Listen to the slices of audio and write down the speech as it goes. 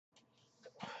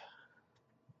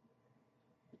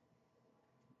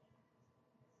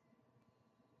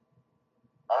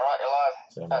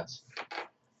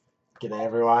G'day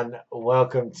everyone,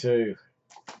 welcome to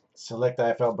Select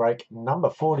AFL Break number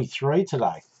 43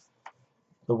 today.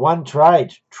 The one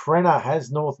trade, Trenner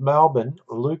has North Melbourne,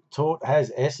 Luke Tort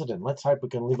has Essendon. Let's hope we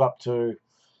can live up to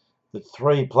the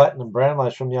 3 platinum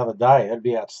Brownlows from the other day. That'd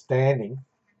be outstanding,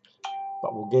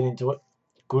 but we'll get into it.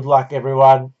 Good luck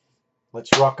everyone,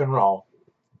 let's rock and roll.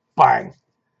 Bang!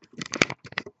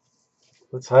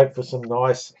 Let's hope for some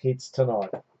nice hits tonight.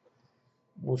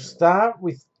 We'll start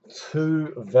with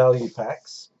 2 value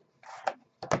packs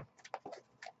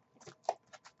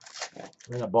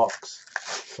in a box.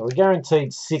 So we're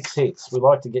guaranteed 6 hits. We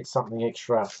like to get something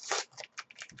extra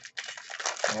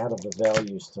out of the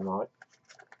values tonight.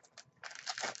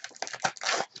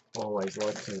 Always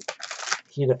like to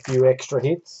hit a few extra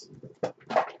hits.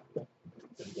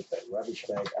 Get that rubbish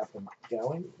bag up and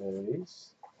going. There it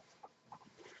is.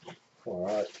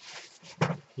 Alright.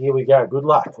 Here we go. Good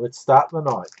luck. Let's start the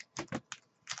night.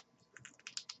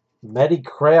 Matty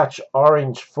Crouch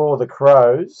orange for the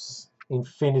Crows.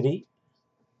 Infinity.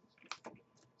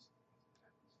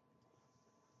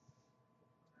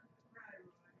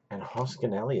 And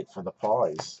Hoskin Elliott for the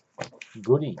Pies.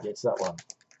 Goody gets that one.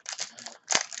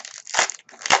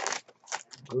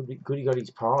 Goody got his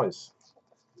Pies.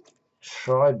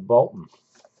 Try Bolton.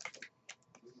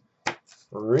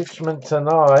 Richmond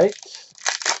tonight.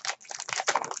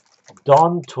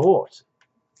 Don Tort.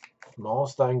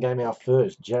 Milestone game our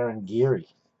first. Jaron Geary.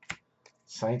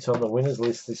 Saints on the winners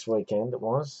list this weekend it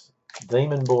was.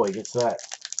 Demon Boy gets that.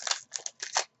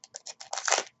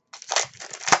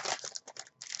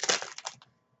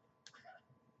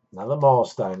 Another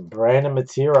milestone. Brandon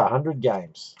Matera, 100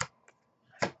 games.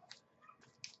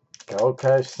 Gold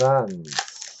Coast Suns.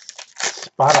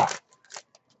 Sputter.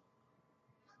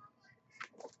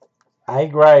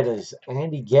 A-graders.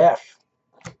 Andy Gaff.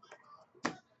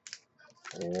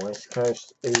 West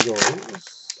Coast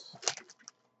Eagles.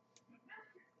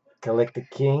 Collector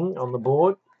King on the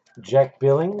board. Jack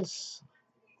Billings.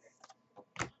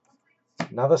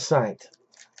 Another Saint.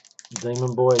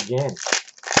 Demon Boy again.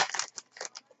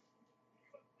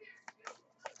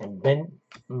 And Ben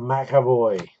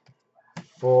McAvoy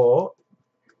for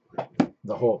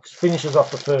the Hawks. Finishes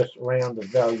off the first round of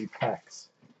value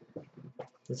packs.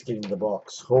 Let's get into the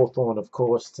box. Hawthorn, of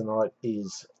course, tonight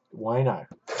is Wayno.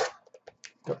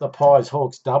 Got the Pies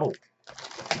Hawks double.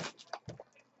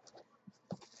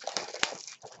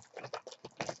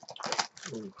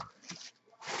 Ooh.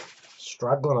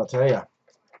 Struggling, I tell you.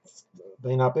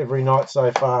 Been up every night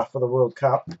so far for the World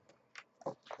Cup.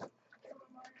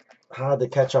 Hard to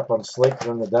catch up on sleep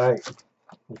during the day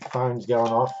with phones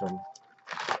going off and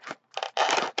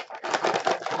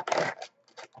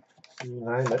you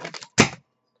name it.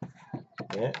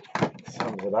 Yeah,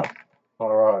 sums it up.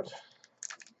 All right.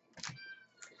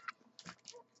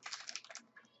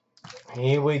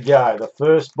 Here we go. The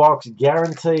first box,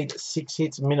 guaranteed 6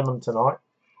 hits minimum tonight.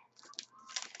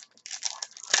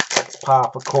 That's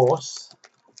par for course.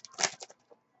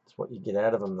 That's what you get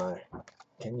out of them though.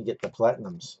 Can you get the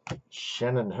platinums?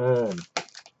 Shannon Hearn.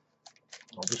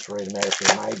 I'll just read them out if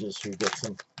they're majors who gets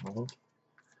them, I think.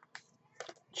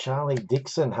 Charlie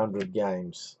Dixon, 100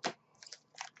 games.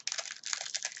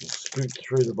 We'll scoot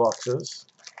through the boxes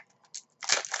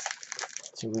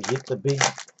till we get the big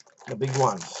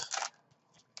ones.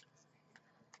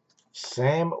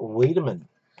 Sam Wiedemann,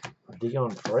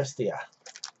 Dion Forestia.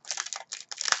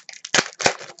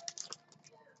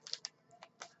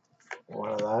 One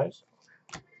of those.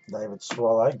 David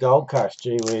Swallow, Gold Coast,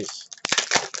 gee whiz.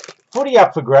 Footy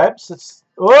up for grabs. It's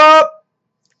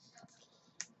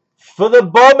for the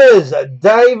Bombers,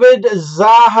 David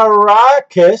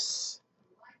Zaharakis,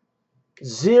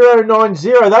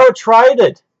 090. They were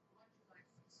traded.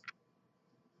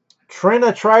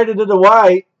 Trenner traded it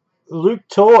away. Luke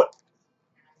Tort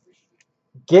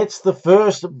gets the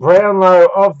first Brownlow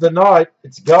of the night.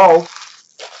 It's gold.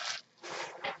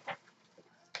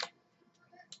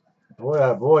 Boy,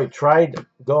 oh boy, trade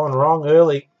gone wrong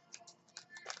early.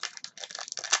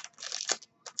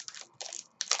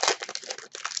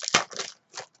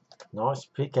 Nice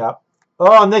pickup.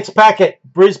 Oh, next packet,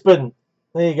 Brisbane.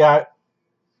 There you go.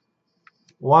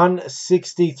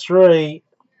 163.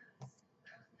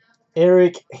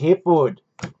 Eric Hipwood.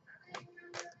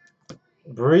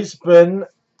 Brisbane.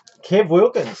 Kev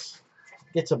Wilkins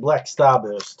gets a black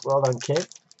starburst. Well done, Kev.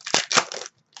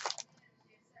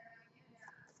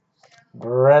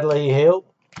 Bradley Hill.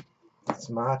 Let's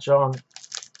march on.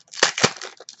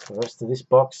 The rest of this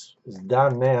box is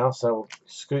done now, so we'll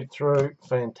scoot through.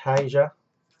 Fantasia.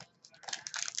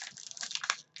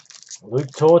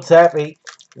 Luke Tort's happy.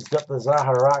 He's got the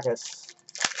Zaharakis.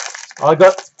 I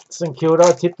got St Kilda.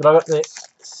 I tipped that I got the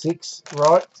 6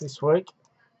 right this week.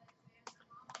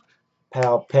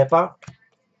 Powell Pepper.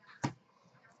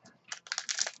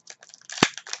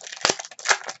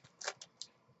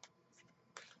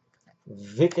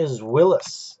 Vickers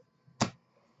Willis.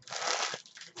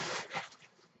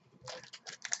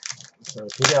 So we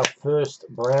pick our first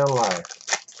Brownlow.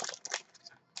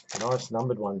 Nice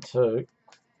numbered one too.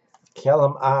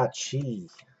 Callum Archie.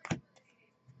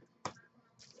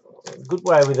 Good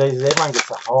way with these, everyone gets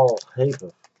a whole heap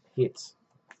of hits.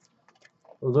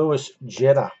 Lewis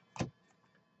Jetta.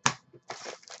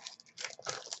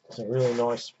 It's a really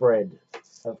nice spread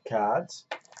of cards.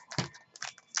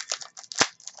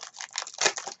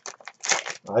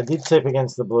 I did tip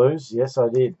against the Blues. Yes, I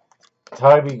did.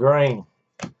 Toby Green.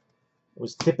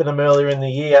 Was tipping them earlier in the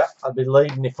year. I'd be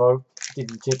leading if I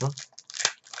didn't tip them.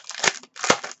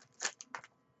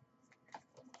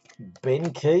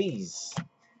 Ben Keys.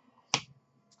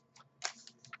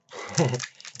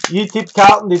 You tipped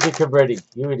Carlton, did you, Cabretti?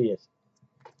 You idiot.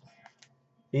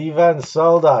 Ivan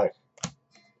Soldo.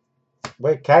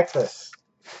 We're Cactus.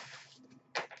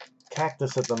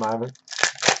 Cactus at the moment.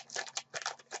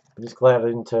 I'm just glad I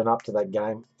didn't turn up to that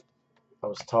game. I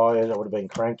was tired. I would have been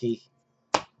cranky.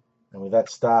 And with that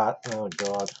start, oh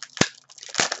God.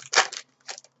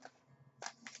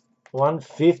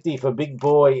 150 for big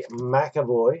boy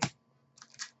McAvoy.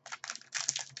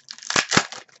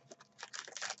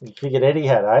 You figured Eddie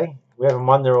had, eh? We haven't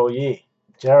won there all year.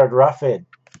 Jared Ruffhead.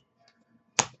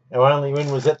 Our only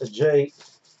win was at the G.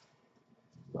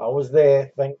 I was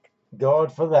there. Thank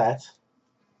God for that.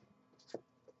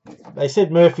 They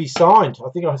said Murphy signed. I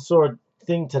think I saw a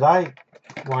thing today,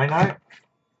 Wayno,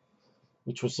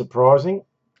 which was surprising.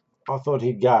 I thought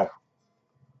he'd go.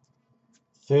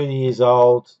 30 years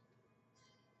old.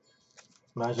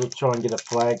 Might as well try and get a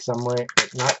flag somewhere. But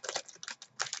no.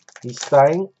 He's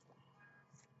staying.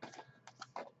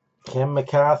 Cam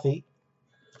McCarthy.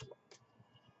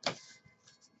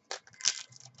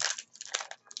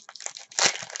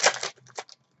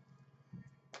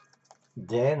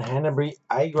 Dan Hanbury,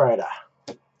 A-grader.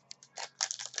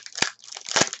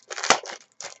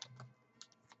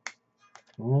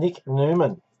 Nick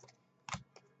Newman. I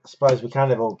suppose we can't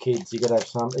have all kids. You've got to have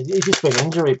some. He's just been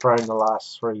injury prone the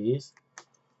last 3 years.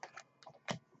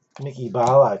 Nicky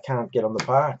Barlow can't get on the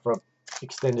park for an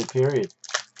extended period.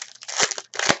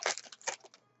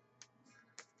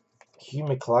 Hugh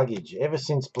McCluggage. Ever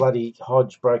since bloody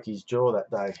Hodge broke his jaw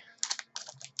that day.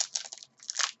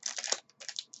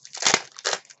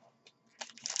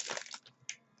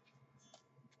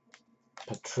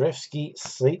 Petrevsky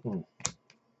Seaton.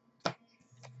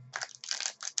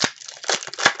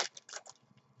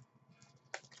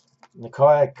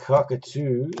 Nakia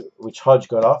Cockatoo, which Hodge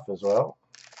got off as well.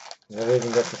 Never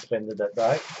even got suspended that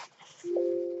day.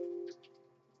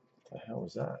 What the hell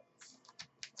was that?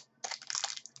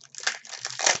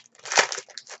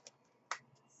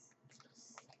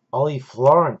 Ollie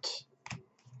Florent.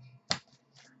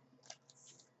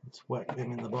 Let's whack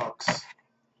them in the box.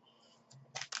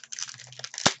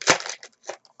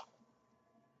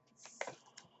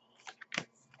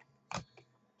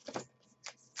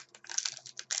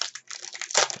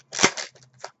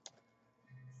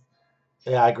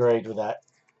 Yeah, I agreed with that.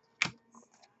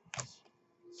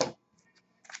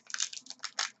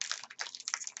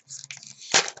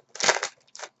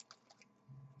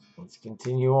 Let's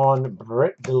continue on.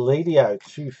 Brett Deledio,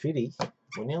 250.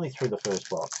 We're nearly through the first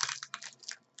box.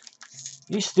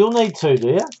 You still need 2, do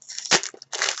you?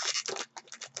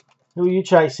 Who are you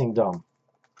chasing, Dom?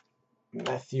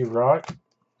 Matthew Wright.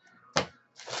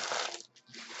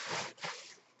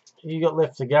 Who you got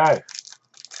left to go?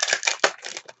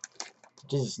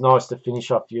 Just nice to finish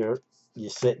off your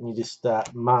set and you just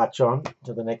march on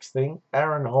to the next thing.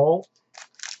 Aaron Hall.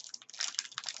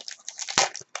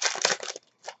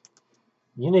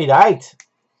 You need 8.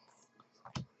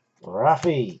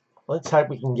 Ruffy. Let's hope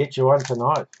we can get you one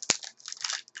tonight.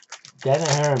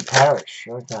 Danaher and Parrish.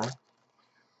 Okay.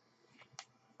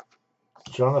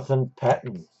 Jonathan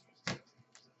Patton.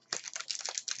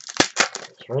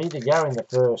 3 to go in the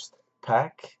first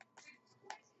pack.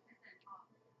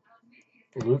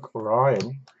 Luke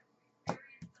Ryan.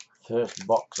 First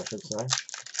box, I should say.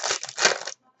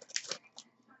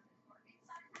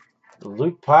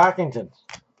 Luke Parkington.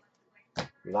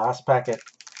 Last packet.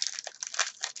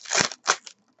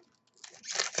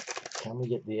 Can we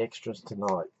get the extras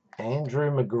tonight? Andrew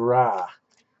McGrath.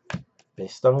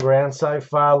 Best on ground so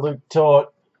far, Luke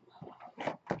Tort.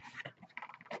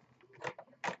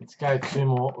 Let's go 2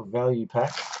 more value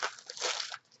packs.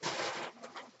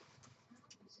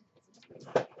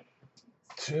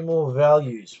 2 more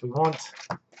values. We want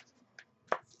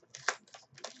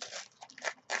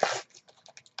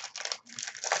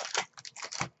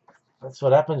That's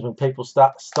what happens when people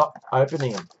stop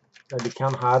opening them. They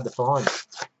become hard to find.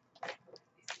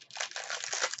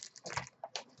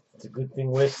 It's a good thing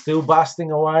we're still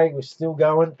busting away. We're still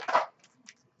going.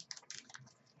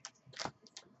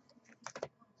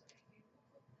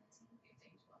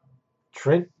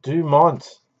 Trent Dumont.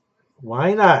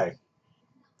 Wayno.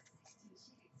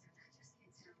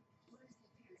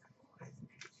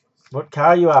 What car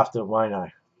are you after, Wayno?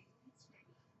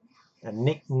 And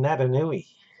Nick Natanui.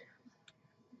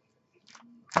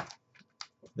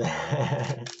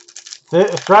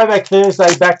 Throwback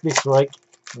Thursday back this week.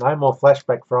 No more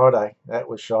Flashback Friday. That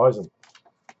was Shizen.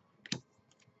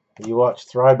 You watch,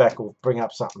 Throwback will bring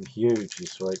up something huge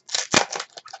this week.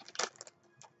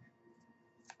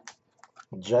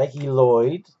 Jakey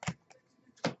Lloyd.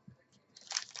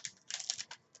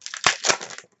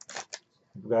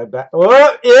 Go back.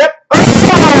 Oh, yep.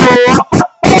 Oh,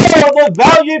 the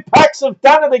value packs have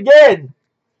done it again.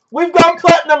 We've gone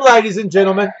platinum, ladies and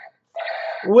gentlemen.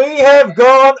 We have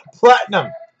gone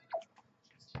platinum.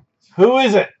 Who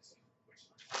is it?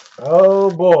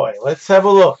 Oh boy, let's have a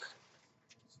look.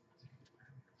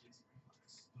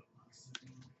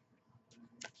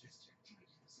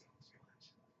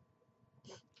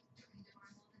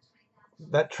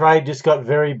 That trade just got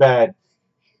very bad.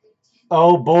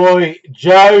 Oh boy,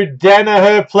 Joe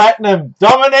Danaher platinum.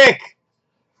 Dominic,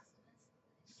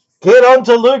 get on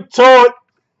to Luke Tort.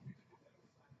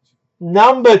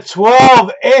 Number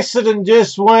 12, Essendon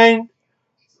just went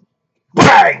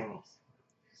bang.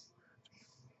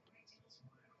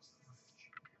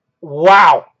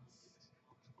 Wow.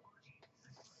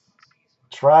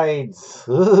 Trades.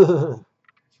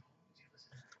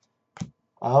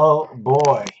 Oh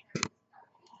boy.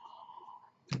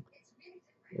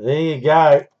 There you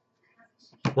go.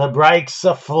 The breaks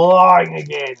are flying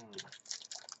again.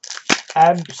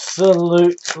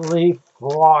 Absolutely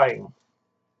flying.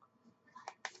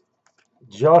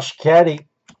 Josh Caddy.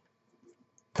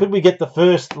 Could we get the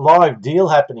first live deal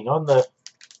happening on the...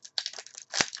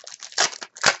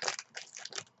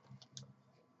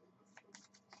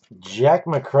 Jack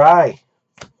McRae.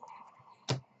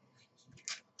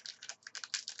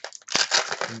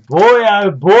 Boy,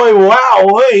 oh boy,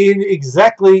 wow.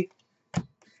 Exactly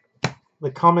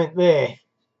the comment there.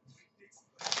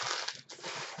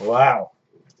 Wow.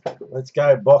 Let's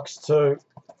go box 2.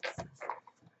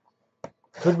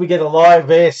 Could we get a live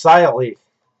air sale here?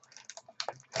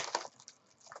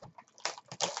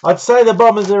 I'd say the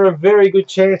Bombers are a very good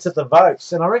chance at the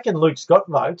votes, and I reckon Luke's got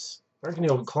votes. I reckon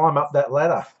he'll climb up that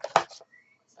ladder.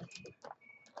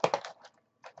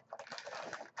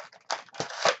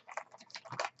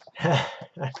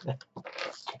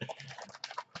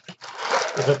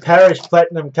 If a Parish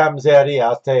Platinum comes out here,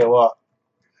 I'll tell you what.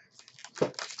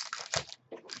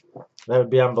 That would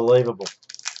be unbelievable.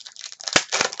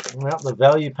 Well, the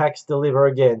value packs deliver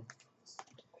again.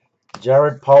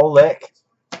 Jared Polek.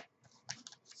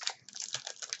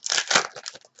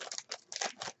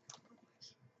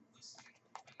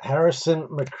 Harrison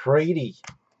McCready.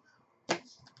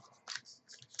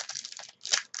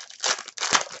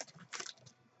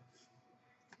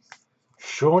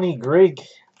 Shawnee Grigg.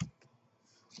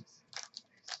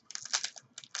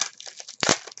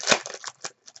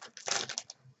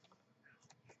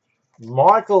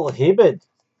 Michael Hibbard.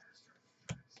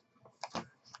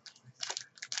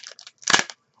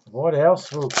 What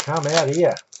else will come out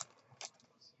here?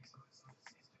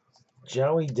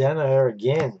 Joey Danaher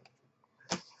again.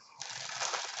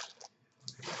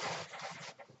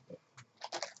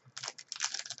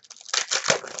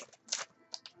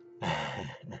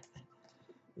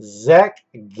 Zach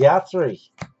Guthrie.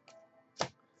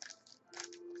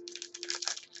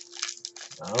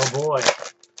 Oh boy.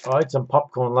 I ate some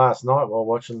popcorn last night while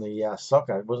watching the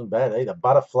soccer. It wasn't bad either.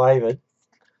 Butter flavoured.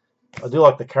 I do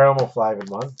like the caramel flavoured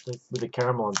one with the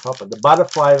caramel on top. But the butter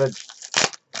flavoured, I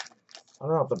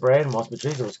don't know what the brand was, but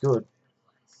geez, it was good.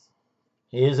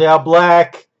 Here's our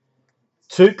black.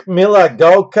 Took Miller,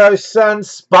 Gold Coast Sun,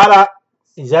 Sputter.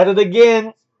 He's at it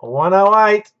again.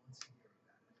 108.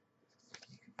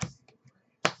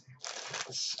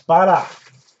 Sputter.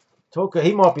 Talker,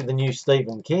 he might be the new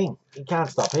Stephen King. He can't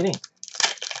stop hitting.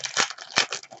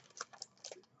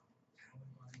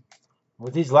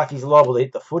 With his luck, he's liable to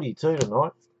hit the footy too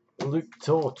tonight. Luke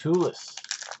Tortulis.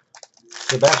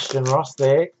 Sebastian Ross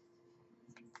there.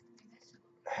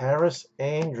 Harris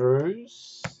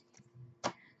Andrews.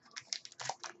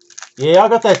 Yeah, I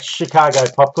got that Chicago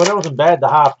popcorn. That wasn't bad. The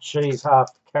half cheese, half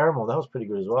caramel. That was pretty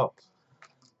good as well.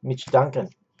 Mitch Duncan.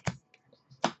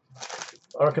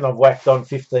 I reckon I've whacked on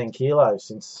 15 kilos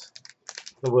since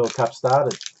the World Cup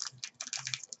started.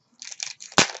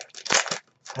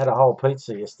 Had a whole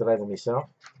pizza yesterday to myself.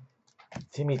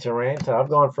 Timmy Taranto. I've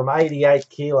gone from 88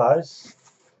 kilos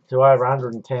to over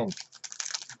 110.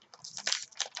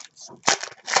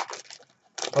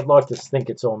 I'd like to think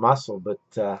it's all muscle, but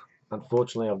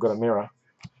unfortunately I've got a mirror.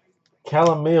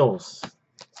 Callum Mills.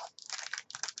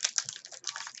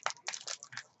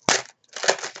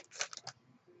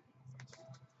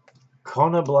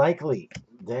 Connor Blakely.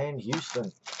 Dan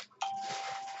Houston.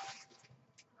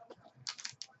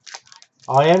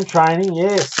 I am training,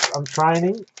 yes, I'm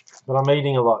training, but I'm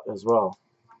eating a lot as well.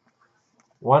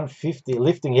 150,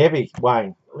 lifting heavy,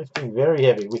 Wayne. Lifting very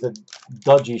heavy with a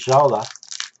dodgy shoulder.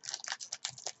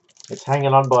 It's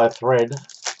hanging on by a thread.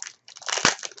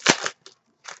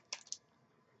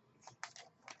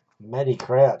 Matty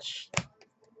Crouch.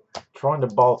 Trying to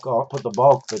bulk, I'll put the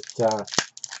bulk, but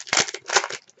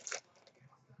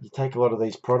you take a lot of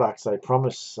these products, they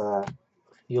promise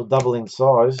you'll double in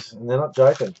size, and they're not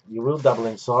joking. You will double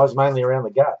in size, mainly around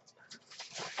the gut.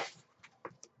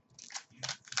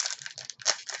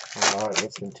 Alright,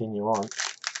 let's continue on.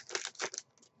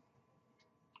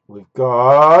 We've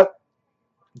got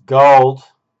gold.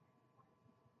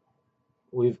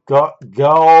 We've got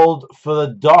gold for the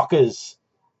Dockers.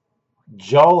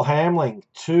 Joel Hamling,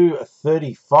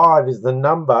 235 is the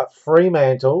number.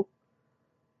 Fremantle.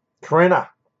 Trenner.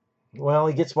 Well,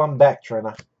 he gets one back,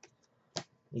 Trenner.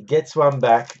 He gets one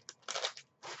back.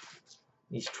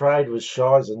 His trade was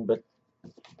Shizen, but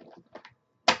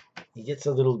he gets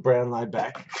a little Brownlow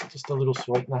back. Just a little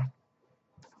sweetener.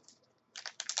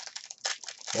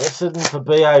 Essendon for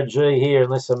BOG here,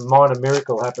 unless a minor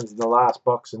miracle happens in the last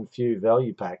box and few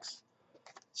value packs.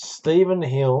 Stephen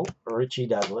Hill, Richie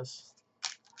Douglas.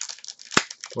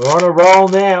 We're on a roll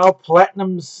now.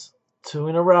 Platinums, 2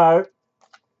 in a row.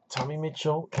 Tommy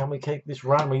Mitchell, can we keep this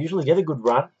run? We usually get a good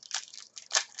run.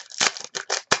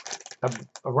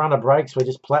 A run of breaks where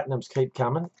just platinums keep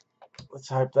coming. Let's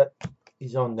hope that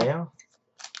is on now.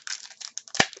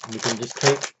 And we can just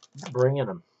keep bringing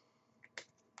them.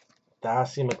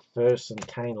 Darcy McPherson,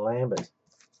 Kane Lambert.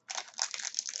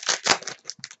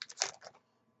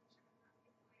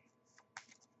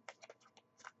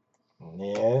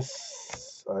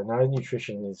 Yes, I know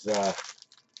nutrition is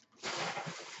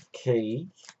key.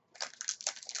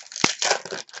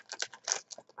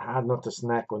 Hard not to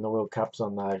snack when the World Cup's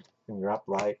on though, and you're up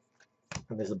late.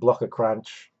 And there's a block of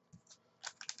crunch.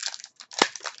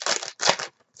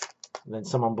 And then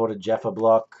someone bought a Jaffa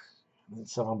block. And then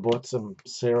someone bought some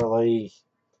Sara Lee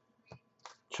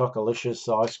Chocolicious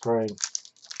ice cream.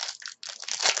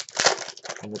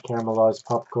 And the caramelised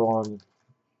popcorn.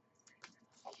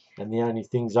 And the only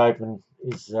things open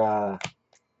is the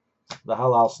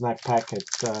halal snack pack.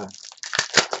 It's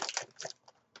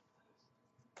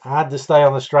hard to stay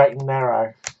on the straight and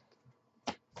narrow.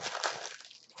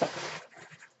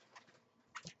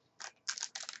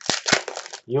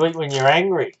 You eat when you're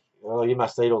angry. Well, you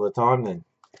must eat all the time then.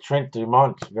 Trent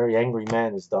Dumont, very angry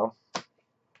man is Dom.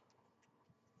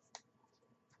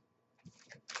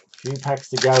 Few packs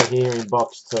to go here in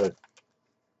box 2.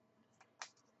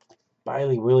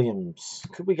 Bailey Williams.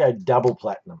 Could we go double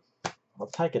platinum? I'll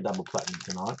take a double platinum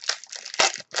tonight.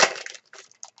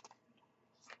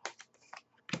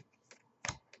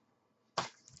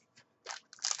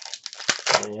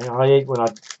 Yeah, I eat when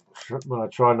I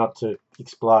try not to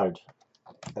explode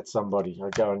at somebody. I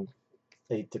go and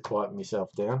eat to quiet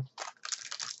myself down.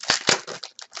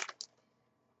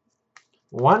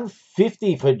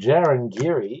 150 for Jaron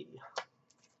Geary.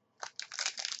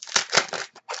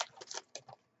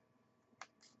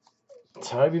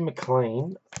 Toby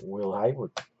McLean, Will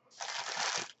Haywood.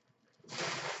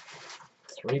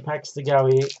 3 packs to go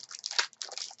here.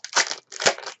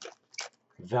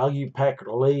 Value Pack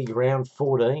League round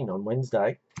 14 on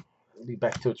Wednesday. It'll be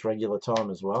back to its regular time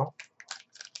as well.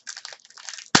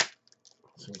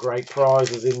 Some great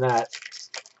prizes in that,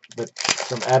 but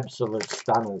some absolute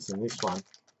stunners in this one.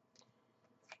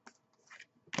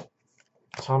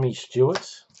 Tommy Stewart.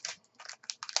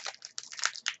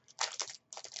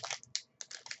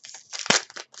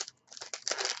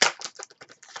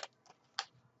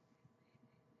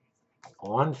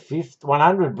 $150,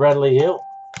 100 Bradley Hill.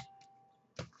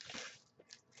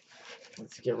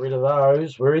 Let's get rid of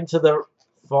those. We're into the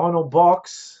final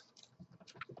box.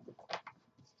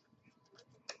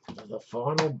 The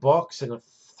final box and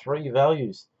 3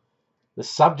 values. The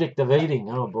subject of eating.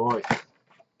 Oh boy.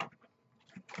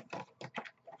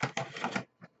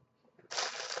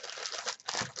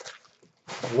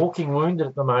 Walking wounded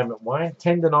at the moment, Wayne.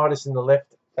 Tendonitis in the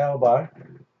left elbow.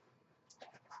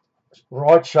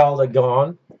 Right shoulder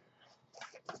gone.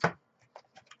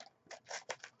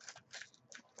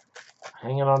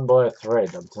 Hanging on by a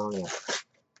thread, I'm telling you.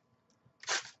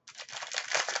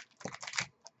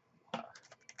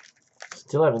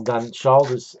 Still haven't done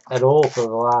shoulders at all for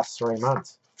the last 3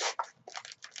 months.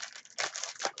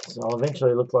 So I'll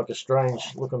eventually look like a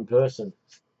strange looking person.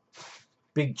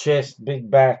 Big chest,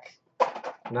 big back,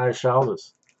 no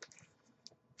shoulders.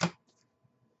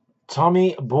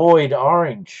 Tommy Boyd,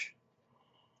 orange.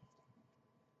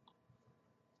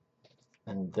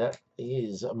 And that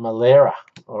is Malera.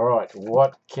 All right,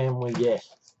 what can we get?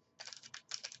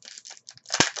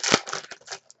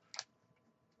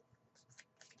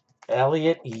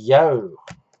 Elliot Yo.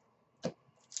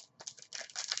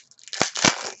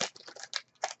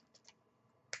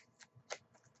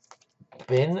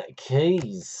 Ben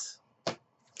Keys. Yeah,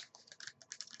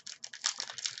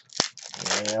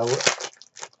 if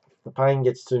the pain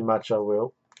gets too much, I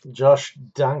will. Josh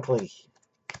Dunkley.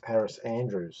 Harris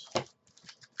Andrews.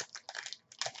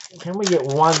 Can we get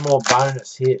one more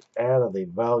bonus hit out of the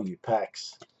value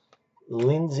packs?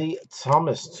 Lindsay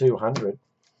Thomas, 200.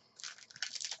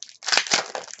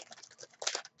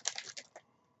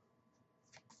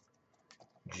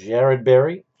 Jared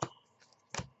Berry.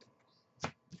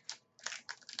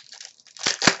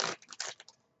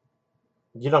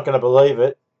 You're not going to believe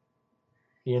it.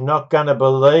 You're not going to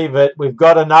believe it. We've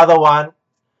got another one.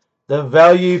 The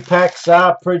value packs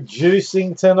are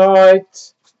producing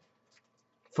tonight.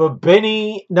 For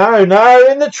Benny. No,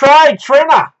 in the trade.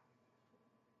 Trenner.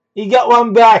 He got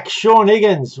one back. Sean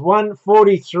Higgins,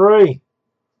 143.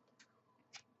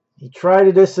 He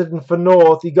traded Essendon for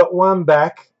North. He got one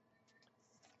back.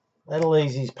 That'll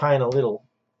ease his pain a little.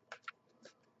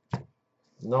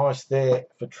 Nice there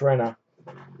for Trenner.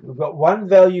 We've got one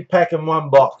value pack and one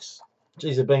box.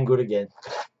 Geez, they've been good again.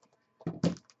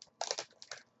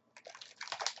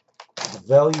 The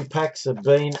value packs have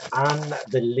been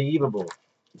unbelievable.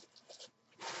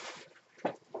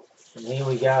 And here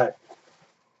we go.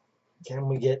 Can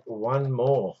we get one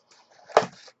more?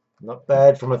 Not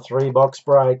bad from a 3-box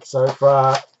break so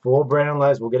far. 4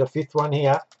 Brownlows. We'll get a 5th one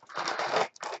here.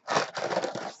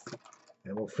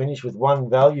 And we'll finish with one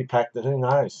value pack that who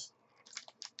knows?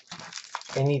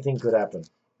 Anything could happen.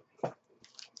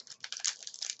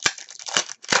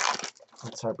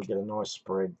 Let's hope we get a nice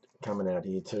spread coming out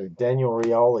here too. Daniel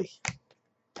Rioli.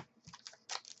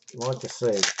 Like to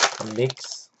see a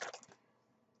mix.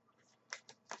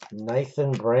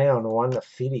 Nathan Brown,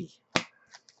 150.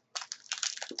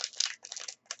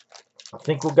 I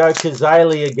think we'll go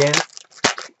Kazali again.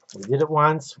 We did it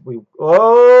once.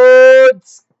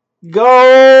 It's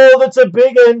gold. It's a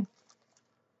big one.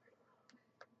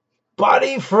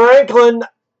 Buddy Franklin,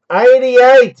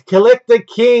 88. Collector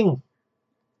King.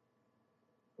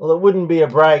 Well, it wouldn't be a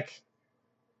break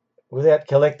without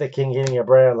Collector King hitting a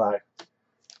Brownlow.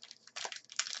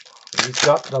 He's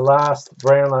got the last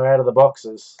Brownlow out of the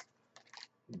boxes.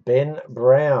 Ben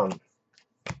Brown.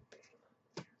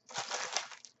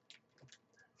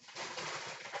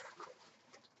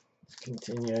 Let's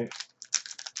continue.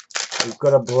 We've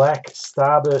got a black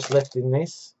Starburst left in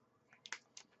this.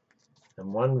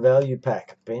 And one value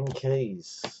pack. Ben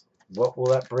Keys. What will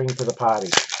that bring to the party?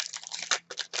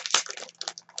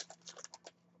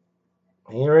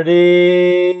 Here it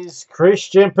is.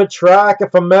 Christian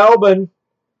Petrarca for Melbourne.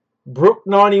 Brook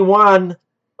 91.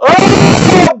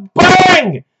 Oh,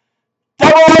 bang!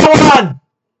 001.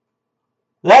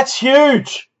 That's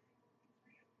huge.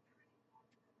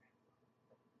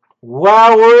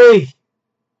 Wowee.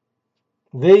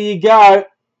 There you go.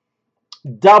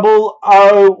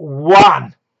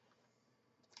 001.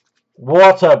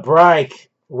 What a break.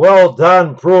 Well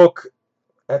done, Brooke.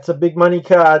 That's a big money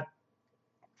card.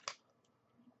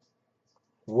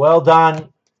 Well done.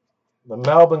 The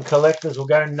Melbourne collectors will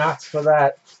go nuts for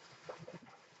that.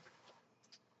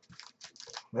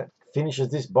 That finishes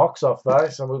this box off though,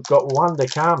 so we've got one to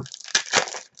come.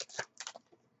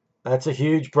 That's a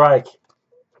huge break.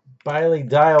 Bailey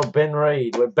Dale, Ben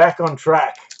Reed. We're back on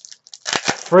track.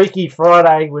 Freaky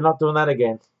Friday. We're not doing that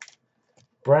again.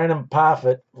 Brandon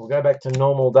Parfitt. We'll go back to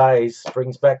normal days.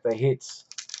 Brings back the hits.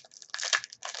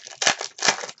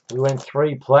 We went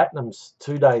 3 platinums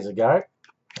 2 days ago.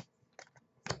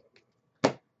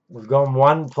 We've gone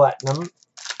 1 platinum,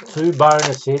 2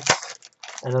 bonus hits,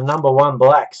 and a number 1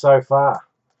 black so far.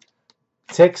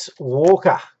 Tex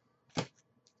Walker.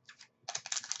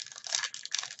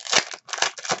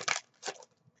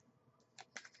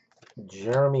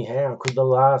 Jeremy Howe. Could the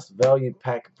last value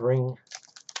pack bring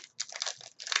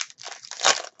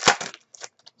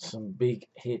some big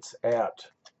hits out?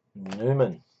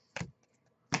 Newman.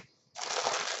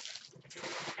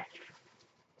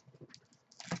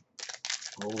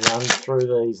 We'll run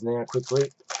through these now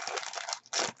quickly.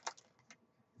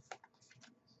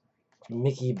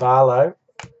 Mickey Barlow,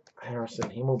 Harrison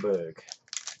Himmelberg,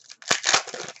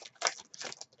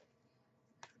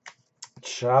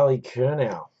 Charlie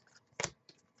Curnow,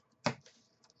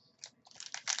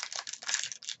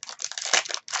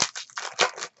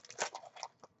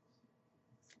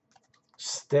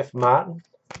 Steph Martin.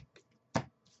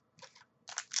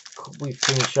 Could we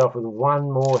finish off with one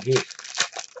more hit?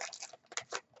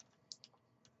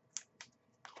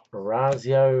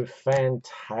 Orazio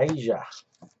Fantasia.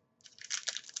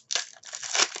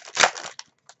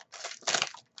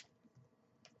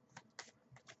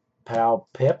 Pal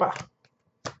Pepper.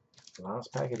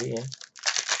 Last packet here.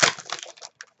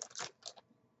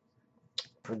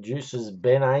 Producers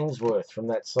Ben Ainsworth from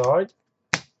that side.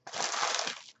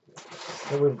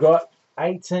 So we've got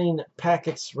 18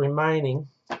 packets remaining.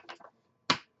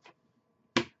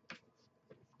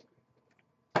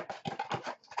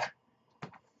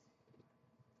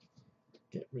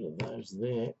 Get rid of those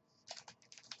there.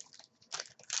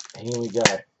 Here we go.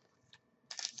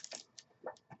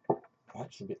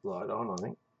 That's a bit light on, I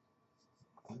think.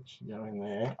 Let's go in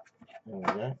there. There we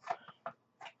go.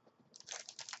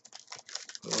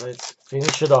 Let's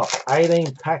finish it off.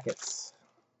 18 packets.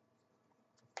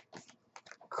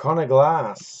 Connor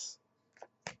Glass.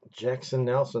 Jackson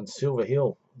Nelson, Silver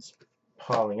Hill is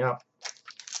piling up.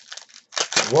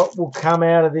 What will come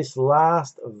out of this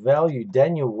last value?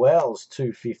 Daniel Wells,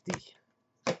 250.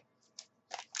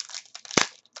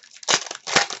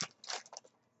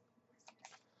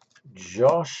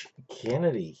 Josh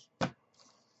Kennedy.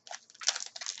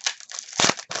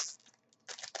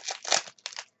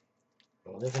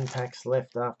 $11 packs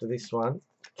left after this one.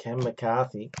 Cam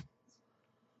McCarthy.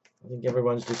 I think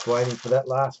everyone's just waiting for that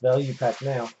last value pack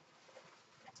now.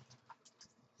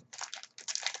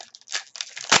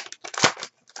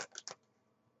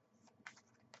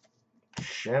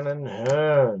 Shannon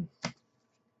Hearn.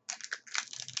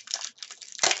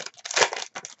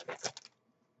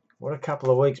 What a couple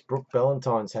of weeks Brooke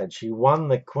Ballantyne's had. She won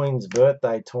the Queen's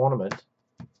Birthday tournament.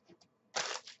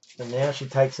 And now she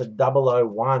takes a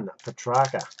 001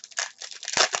 Petrarca.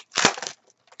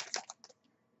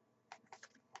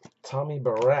 Tommy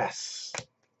Barras.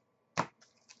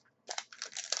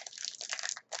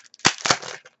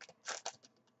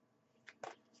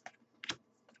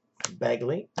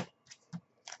 Bagley.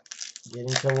 Getting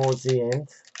towards the end.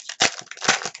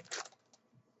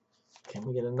 Can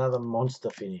we get another monster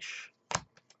finish?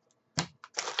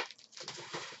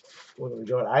 What have we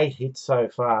got? 8 hits so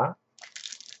far.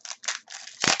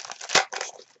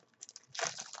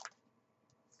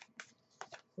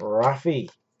 Ruffy.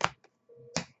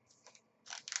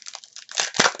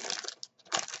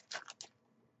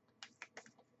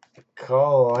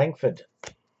 Kyle Langford.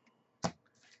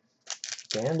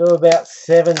 Down to about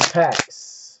 7 packs.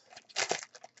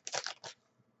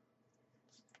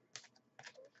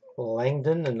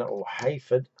 Langdon and or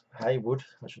Haywood,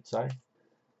 I should say.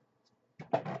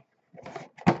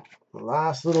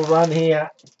 Last little run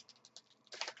here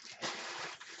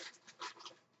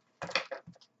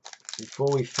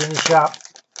before we finish up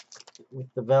with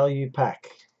the value pack.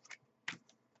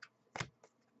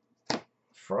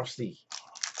 Frosty.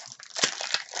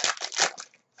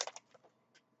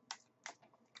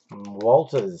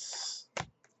 Walters.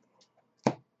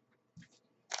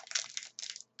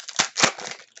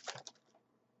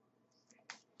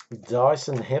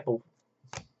 Dyson Heppel.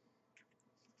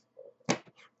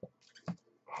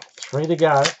 3 to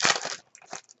go.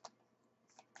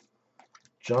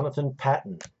 Jonathan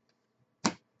Patton.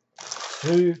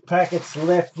 2 packets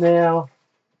left now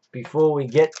before we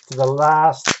get to the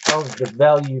last of the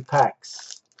value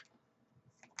packs.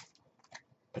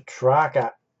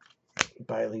 Petrarca.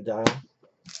 Bailey Dale.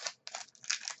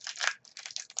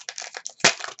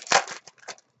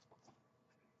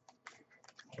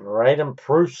 Braden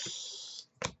Pruce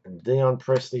and Dion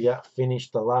Prestia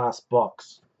finished the last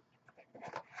box.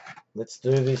 Let's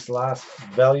do this last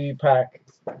value pack.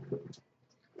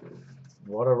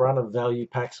 What a run of value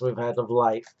packs we've had of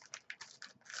late.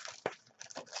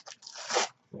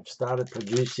 We've started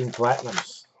producing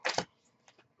platinums.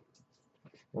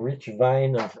 Rich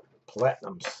vein of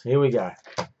platinums. Here we go.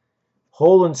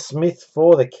 Hall and Smith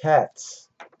for the Cats.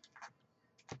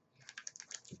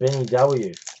 Benny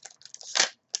W.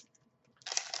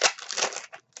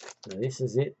 This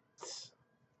is it.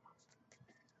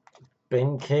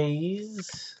 Ben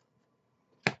Keys.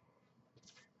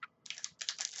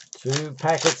 2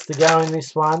 packets to go in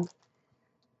this one.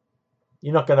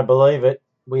 You're not going to believe it.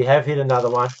 We have hit another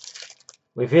one.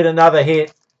 We've hit another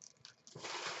hit.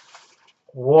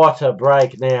 What a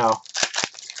break now.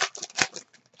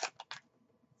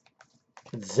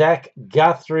 Zach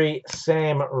Guthrie,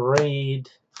 Sam Reed.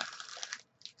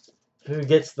 Who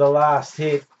gets the last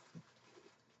hit?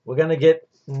 We're going to get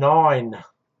 9.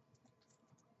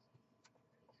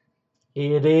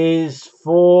 It is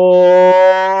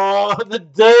for the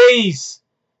D's.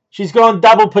 She's gone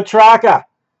double Petrarca.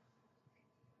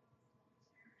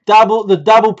 The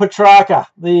double Petrarca.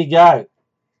 There you go.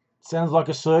 Sounds like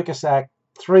a circus act.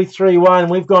 331.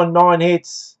 We've gone 9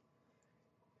 hits.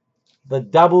 The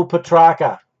double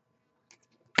Petrarca.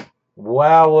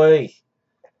 Wowee.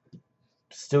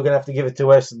 Still going to have to give it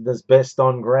to us as best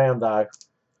on ground, though.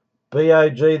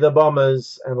 BOG the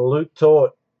Bombers and Luke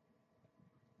Tort.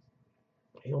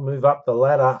 He'll move up the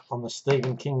ladder on the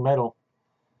Stephen King medal.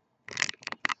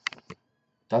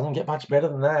 Doesn't get much better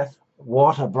than that.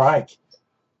 What a break.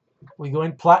 We're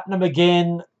going platinum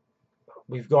again.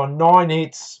 We've gone 9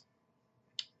 hits.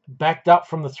 Backed up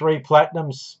from the 3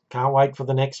 platinums. Can't wait for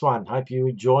the next one. Hope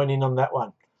you join in on that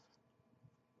one.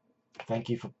 Thank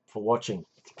you for watching.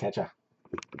 Catch ya.